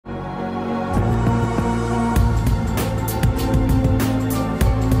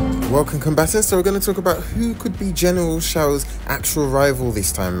Welcome combatants, so we're going to talk about who could be General Shao's actual rival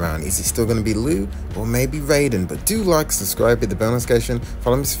this time around. Is it still going to be Liu or maybe Raiden? But do like, subscribe, hit the bell notification,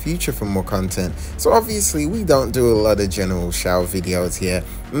 follow Miss Future for more content. So obviously we don't do a lot of General Shao videos here.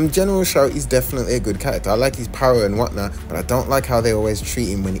 General Shao is definitely a good character. I like his power and whatnot, but I don't like how they always treat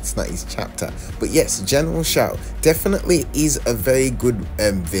him when it's not his chapter. But yes, General Shao definitely is a very good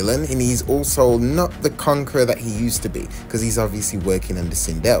villain, and he's also not the conqueror that he used to be, because he's obviously working under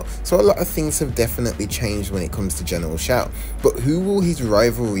Sindel. So a lot of things have definitely changed when it comes to General Shao. But who will his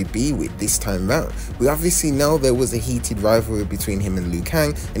rivalry be with this time round? We obviously know there was a heated rivalry between him and Liu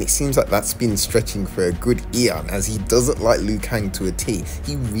Kang, and it seems like that's been stretching for a good eon, as he doesn't like Liu Kang to a T.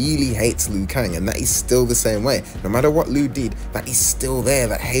 He really hates Liu Kang, and that is still the same way. No matter what Liu did, that is still there,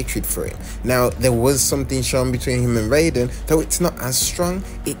 that hatred for him. Now, there was something shown between him and Raiden, though it's not as strong,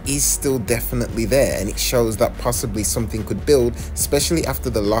 it is still definitely there, and it shows that possibly something could build, especially after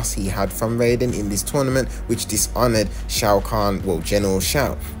the loss he had from Raiden in this tournament, which dishonored Shao Kahn, well, General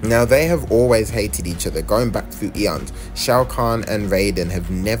Shao. Now, they have always hated each other, going back through eons. Shao Kahn and Raiden have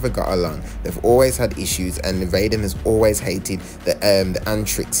never got along. They've always had issues, and Raiden has always hated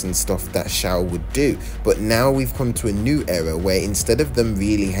the tricks and stuff that Shao would do. But now we've come to a new era where instead of them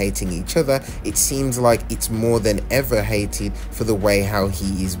really hating each other, it seems like it's more than ever hated for the way how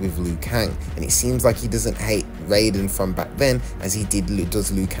he is with Liu Kang, and it seems like he doesn't hate Raiden from back then as he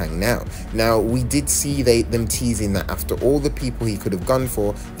does Liu Kang now. Now, we did see them teasing that after all the people he could have gone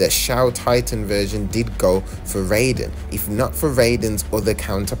for, that Shao Titan version did go for Raiden. If not for Raiden's other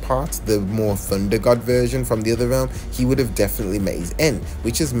counterpart, the more Thunder God version from the other realm, he would have definitely met his end,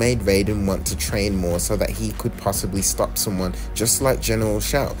 which has made Raiden want to train more so that he could possibly stop someone just like General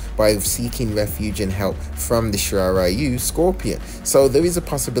Shao by seeking refuge and help from the Shiryu Scorpion. So there is a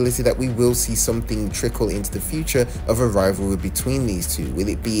possibility that we will see something trickle into the future of a rivalry between these two. Will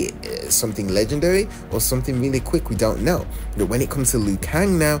it be something legendary or something really quick? We don't know. But when it comes to Liu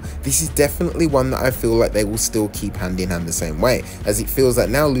Kang now, this is definitely one that I feel like they will still keep hand in hand the same way, as it feels that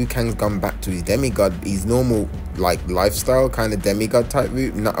now Liu Kang's gone back to his demigod, his normal like lifestyle kind of demigod type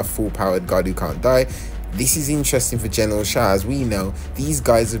route, not a full powered god who can't die. This is interesting for General Shao. As we know, these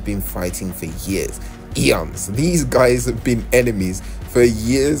guys have been fighting for years, eons. These guys have been enemies for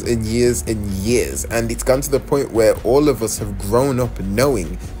years and years and years, and it's gone to the point where all of us have grown up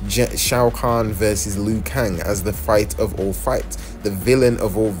knowing Shao Kahn versus Liu Kang as the fight of all fights, the villain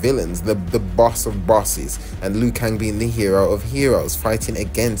of all villains, the boss of bosses, and Liu Kang being the hero of heroes, fighting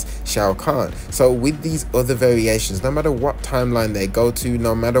against Shao Kahn. So with these other variations, no matter what timeline they go to,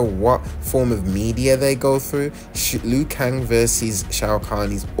 no matter what form of media they go through, Liu Kang versus Shao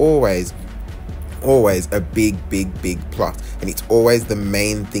Kahn is always a big plot, and it's always the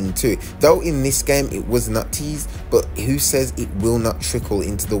main thing too. Though in this game it was not teased, but who says it will not trickle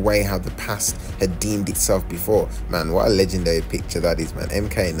into the way how the past had deemed itself before? Man, what a legendary picture that is, man.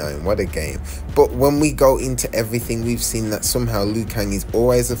 MK1, what a game. But when we go into everything, we've seen that somehow Liu Kang is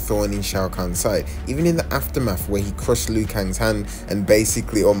always a thorn in Shao Kahn's side. Even in the aftermath where he crushed Liu Kang's hand and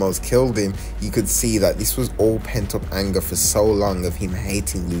basically almost killed him, you could see that this was all pent up anger for so long of him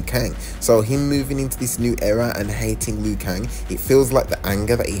hating Liu Kang. So him moving into this new era and hating Liu Kang, it feels like the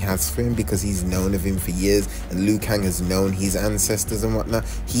anger that he has for him, because he's known of him for years and Liu Kang has known his ancestors and whatnot.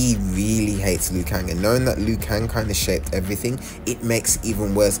 He really hates Liu Kang, and knowing that Liu Kang kind of shaped everything, it makes it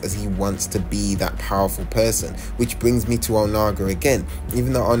even worse, as he wants to be that powerful person. Which brings me to Onaga again.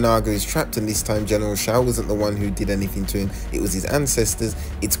 Even though Onaga is trapped, and this time General Shao wasn't the one who did anything to him, it was his ancestors,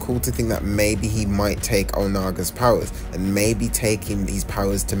 it's cool to think that maybe he might take Onaga's powers and maybe take him his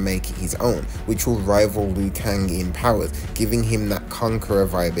powers to make it his own, which will rival Liu Kang in powers, giving him that conqueror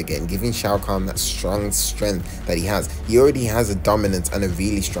vibe again, giving Shao Kahn that strong strength that he has. He already has a dominance and a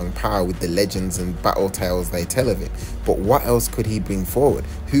really strong power with the legends and battle tales they tell of him. But what else could he bring forward?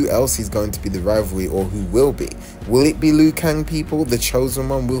 Who else is going to be the rivalry, or who will be? Will it be Liu Kang, people, the chosen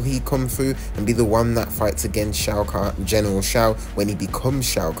one? Will he come through and be the one that fights against Shao Kahn, General Shao, when he becomes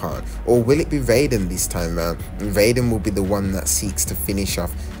Shao Kahn? Or will it be Raiden this time round, and Raiden will be the one that seeks to finish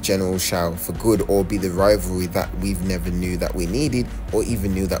off General Shao for good, or be the rivalry that we've never knew that we needed, or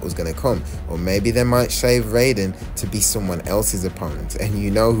even knew that was going to come? Or maybe they might save Raiden to be someone else's opponent, and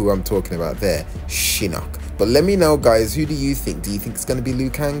you know who I'm talking about there, Shinnok. But let me know, guys, who do you think? Do you think it's going to be Liu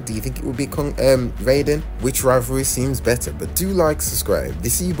Kang? Do you think it will be Raiden? Which rivalry seems better? But do like, subscribe.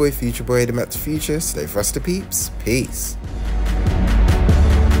 This is your boy Future Boy, heading back to future. Stay faster, peeps. Peace.